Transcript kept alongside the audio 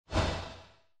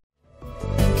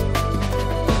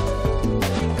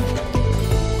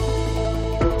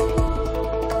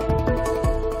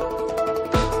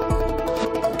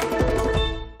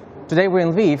Today we're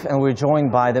in Lviv and we're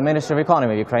joined by the Minister of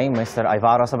Economy of Ukraine, Mr.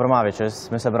 Aivaras Abromavičius.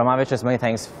 Mr. Abromavičius, many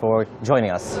thanks for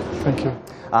joining us. Thank you.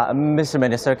 Mr.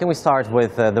 Minister, can we start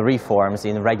with the reforms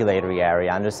in the regulatory area?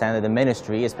 I understand that the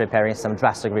ministry is preparing some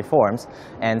drastic reforms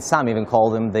and some even call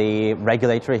them the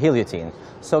regulatory guillotine.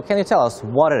 So can you tell us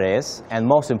what it is and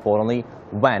most importantly,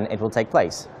 when it will take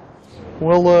place?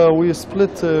 Well, we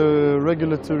split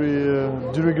regulatory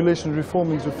deregulation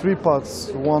reform into three parts.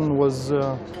 One was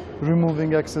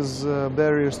removing access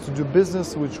barriers to do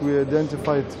business, which we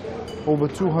identified over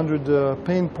 200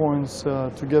 pain points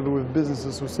together with business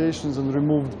associations and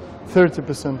removed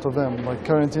 30% of them, like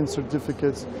quarantine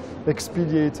certificates,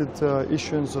 expedited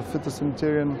issuance of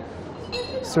phytosanitarian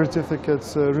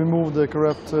certificates, removed the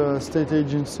corrupt state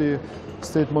agency,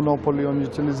 state monopoly on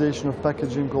utilization of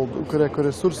packaging called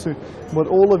Resursi, but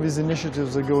all of these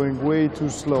initiatives are going way too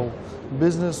slow.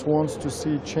 Business wants to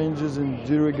see changes in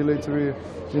deregulatory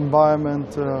environment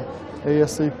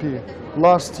ASAP.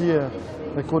 Last year,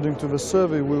 according to the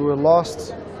survey, we were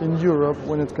last in Europe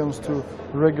when it comes to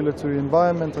regulatory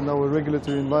environment, and our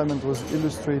regulatory environment was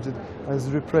illustrated as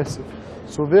repressive.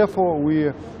 So therefore, we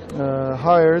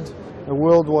hired a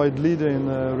worldwide leader in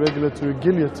regulatory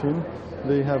guillotine.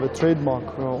 They have a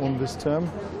trademark on this term,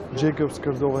 Jacobs,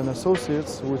 Cordova &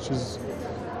 Associates, which is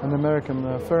an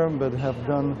American firm that have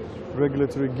done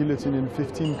regulatory guillotine in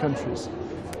 15 countries.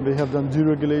 They have done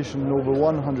deregulation in over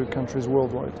 100 countries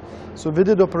worldwide. So they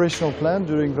did operational plan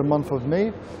during the month of May,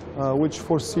 which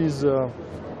foresees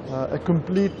a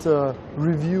complete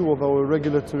review of our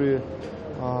regulatory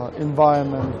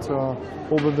environment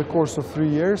over the course of 3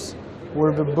 years,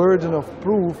 where the burden of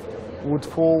proof would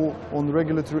fall on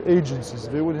regulatory agencies.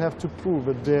 They would have to prove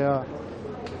that they are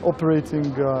operating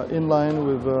in line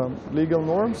with legal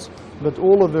norms, that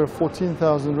all of their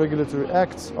 14,000 regulatory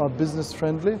acts are business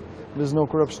friendly, there's no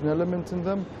corruption element in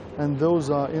them, and those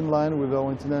are in line with our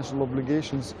international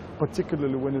obligations,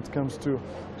 particularly when it comes to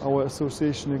our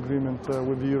association agreement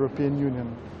with the European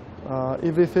Union.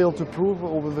 If they fail to prove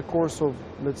over the course of,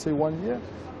 let's say, 1 year,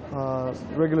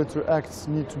 regulatory acts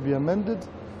need to be amended,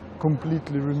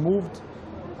 completely removed,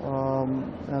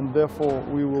 and therefore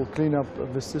we will clean up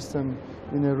the system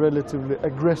in a relatively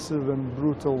aggressive and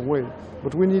brutal way.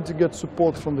 But we need to get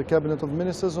support from the Cabinet of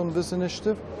Ministers on this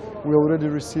initiative. We already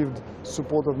received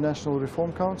support of National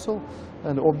Reform Council,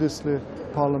 and obviously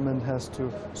Parliament has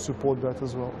to support that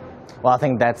as well. Well, I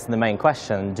think that's the main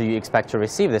question. Do you expect to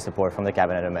receive the support from the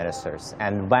Cabinet of Ministers,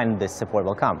 and when this support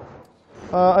will come?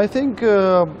 I think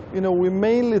we're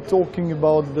mainly talking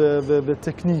about the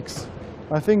techniques.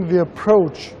 I think the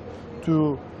approach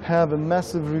to have a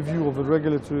massive review of the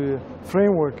regulatory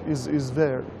framework is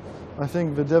there. I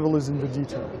think the devil is in the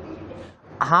detail.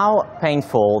 How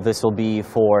painful this will be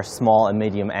for small and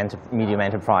medium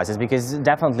enterprises? Because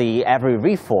definitely every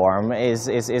reform is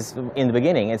in the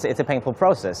beginning, it's a painful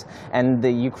process. And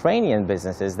the Ukrainian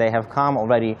businesses, they have come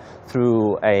already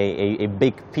through a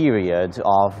big period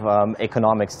of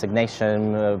economic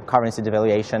stagnation, currency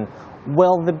devaluation.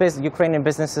 Will the Ukrainian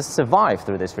businesses survive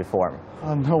through this reform?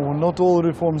 No, not all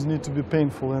reforms need to be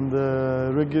painful, and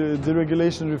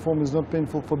deregulation reform is not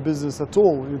painful for business at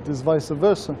all. It is vice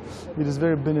versa. It is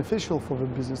very beneficial for the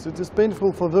business. It is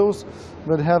painful for those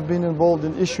that have been involved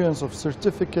in issuance of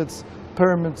certificates,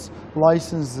 permits,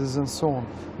 licenses, and so on.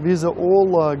 These are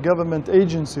all government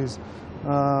agencies.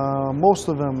 Most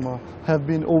of them have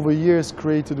been over years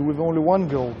created with only one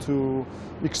goal: to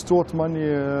extort money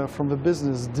from the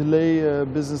business, delay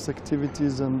business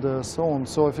activities, and so on.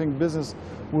 So I think business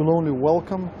will only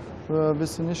welcome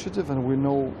this initiative, and we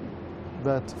know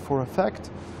that for a fact.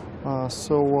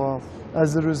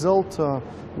 As a result,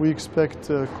 we expect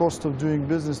cost of doing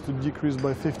business to decrease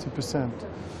by 50%.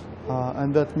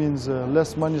 And that means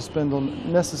less money spent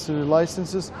on necessary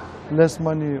licenses, less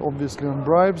money obviously on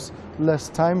bribes, less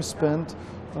time spent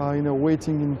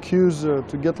waiting in queues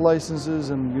to get licenses,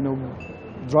 and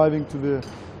driving to the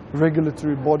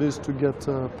regulatory bodies to get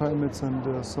permits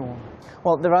and so on.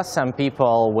 Well, there are some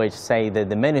people which say that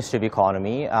the Ministry of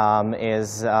Economy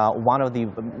is one of the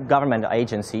government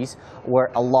agencies where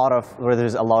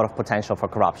there's a lot of potential for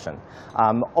corruption.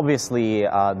 Obviously,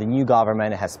 the new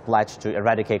government has pledged to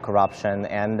eradicate corruption,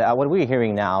 and what we're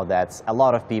hearing now that a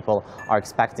lot of people are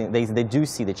expecting, they do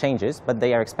see the changes, but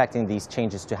they are expecting these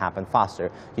changes to happen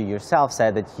faster. You yourself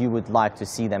said that you would like to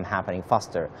see them happening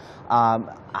faster.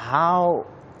 How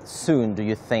soon do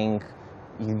you think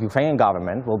the Ukrainian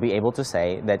government will be able to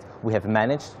say that we have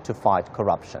managed to fight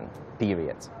corruption,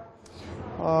 period?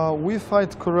 We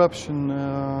fight corruption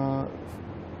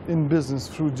in business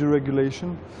through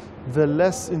deregulation, the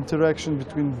less interaction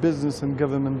between business and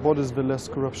government bodies, the less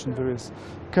corruption there is.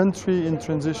 Country in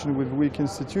transition with weak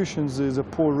institutions is a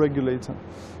poor regulator.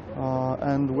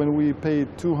 And when we pay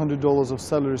 $200 of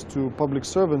salaries to public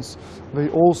servants, they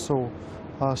also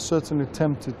are certainly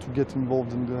tempted to get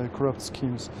involved in the corrupt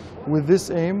schemes. With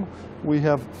this aim, we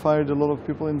have fired a lot of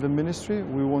people in the ministry.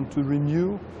 We want to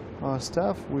renew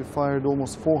staff. We fired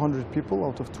almost 400 people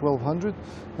out of 1,200,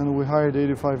 and we hired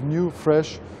 85 new,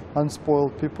 fresh,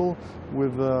 unspoiled people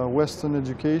with Western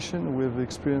education, with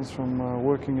experience from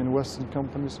working in Western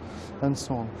companies, and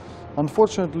so on.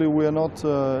 Unfortunately, we are not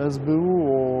SBU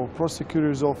or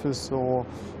Prosecutor's Office or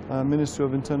Ministry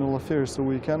of Internal Affairs, so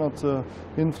we cannot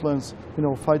influence,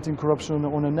 fighting corruption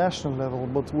on a national level.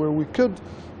 But where we could,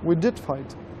 we did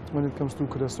fight. When it comes to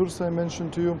Resursa, I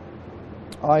mentioned to you,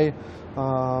 I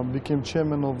became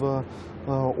chairman of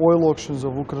oil auctions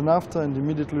of Ukranafta and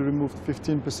immediately removed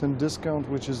 15% discount,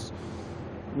 which is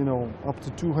up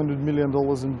to $200 million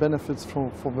in benefits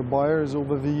for the buyers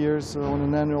over the years on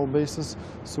an annual basis.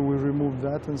 So we removed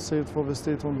that and saved for the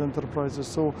state-owned enterprises.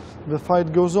 So the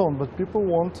fight goes on, but people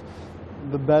want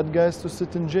the bad guys to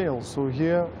sit in jail. So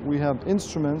here we have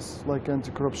instruments like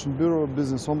Anti-Corruption Bureau,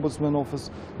 Business Ombudsman Office,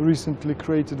 recently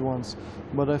created ones.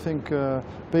 But I think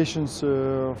patience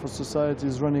for society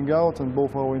is running out, and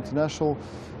both our international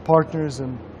partners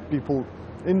and people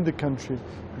in the country,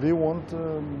 they want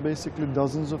basically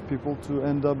dozens of people to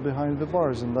end up behind the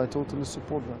bars, and I totally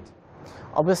support that.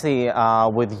 Obviously,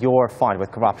 with your fight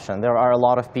with corruption, there are a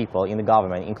lot of people in the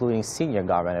government, including senior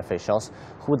government officials,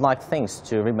 who would like things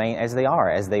to remain as they are,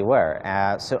 as they were.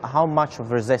 So how much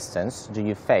of resistance do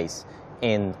you face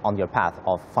on your path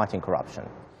of fighting corruption?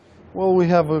 Well, we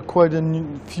have quite a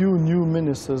few new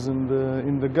ministers in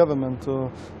the government,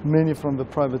 many from the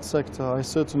private sector. I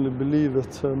certainly believe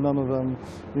that none of them,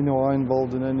 are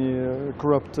involved in any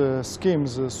corrupt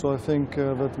schemes. So I think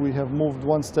that we have moved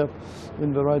one step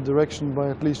in the right direction by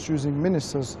at least choosing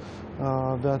ministers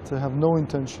that have no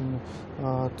intention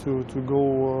to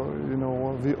go,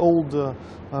 the old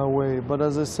way. But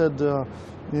as I said,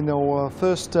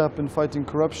 first step in fighting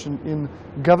corruption in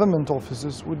government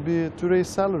offices would be to raise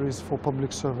salaries for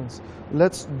public servants.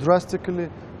 Let's drastically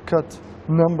cut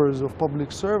numbers of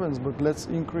public servants, but let's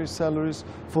increase salaries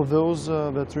for those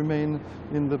that remain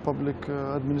in the public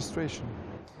administration.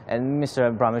 And Mr.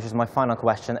 Abromavičius, my final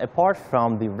question, apart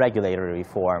from the regulatory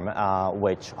reform,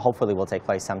 which hopefully will take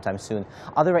place sometime soon,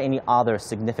 are there any other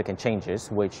significant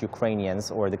changes which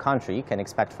Ukrainians or the country can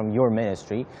expect from your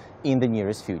ministry in the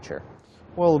nearest future?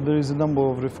 Well, there is a number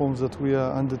of reforms that we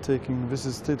are undertaking. This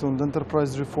is state-owned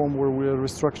enterprise reform, where we are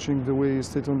restructuring the way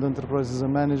state-owned enterprises are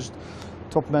managed.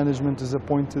 Top management is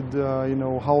appointed,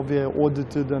 how they are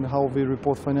audited and how they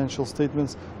report financial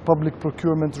statements. Public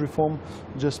procurement reform,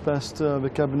 just passed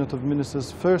the Cabinet of Ministers.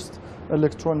 First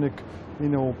electronic,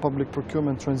 public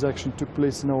procurement transaction took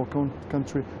place in our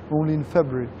country only in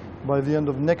February. By the end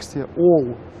of next year,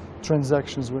 all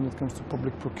transactions when it comes to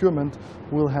public procurement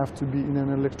will have to be in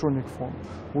an electronic form.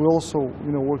 We're also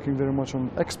working very much on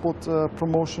export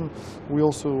promotion. We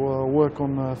also work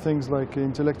on things like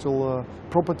intellectual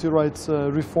property rights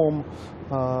reform,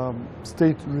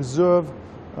 state reserve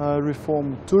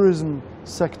reform, tourism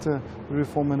sector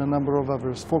reform, and a number of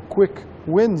others. For quick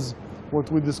wins,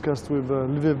 what we discussed with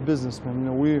Lviv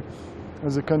businessmen, we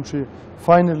as a country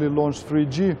finally launched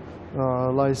 3G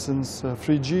license,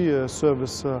 3G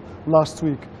service last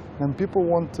week, and people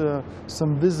want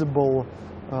some visible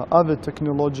other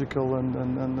technological and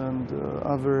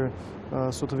other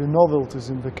sort of novelties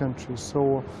in the country.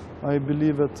 So I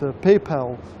believe that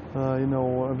PayPal,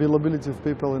 availability of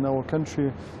PayPal in our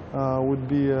country would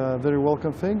be a very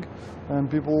welcome thing. And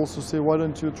people also say, why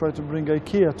don't you try to bring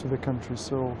IKEA to the country?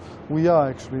 So we are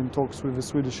actually in talks with the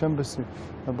Swedish embassy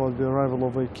about the arrival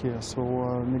of IKEA. So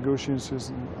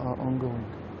negotiations are ongoing.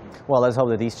 Well, let's hope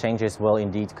that these changes will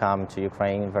indeed come to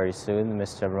Ukraine very soon.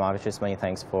 Mr. Abromavičius, many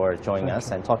thanks for joining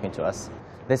us and talking to us.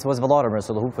 This was Volodymyr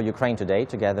Sulhu for Ukraine Today,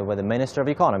 together with the Minister of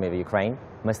Economy of Ukraine,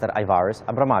 Mr. Aivaras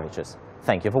Abromavičius.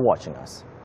 Thank you for watching us.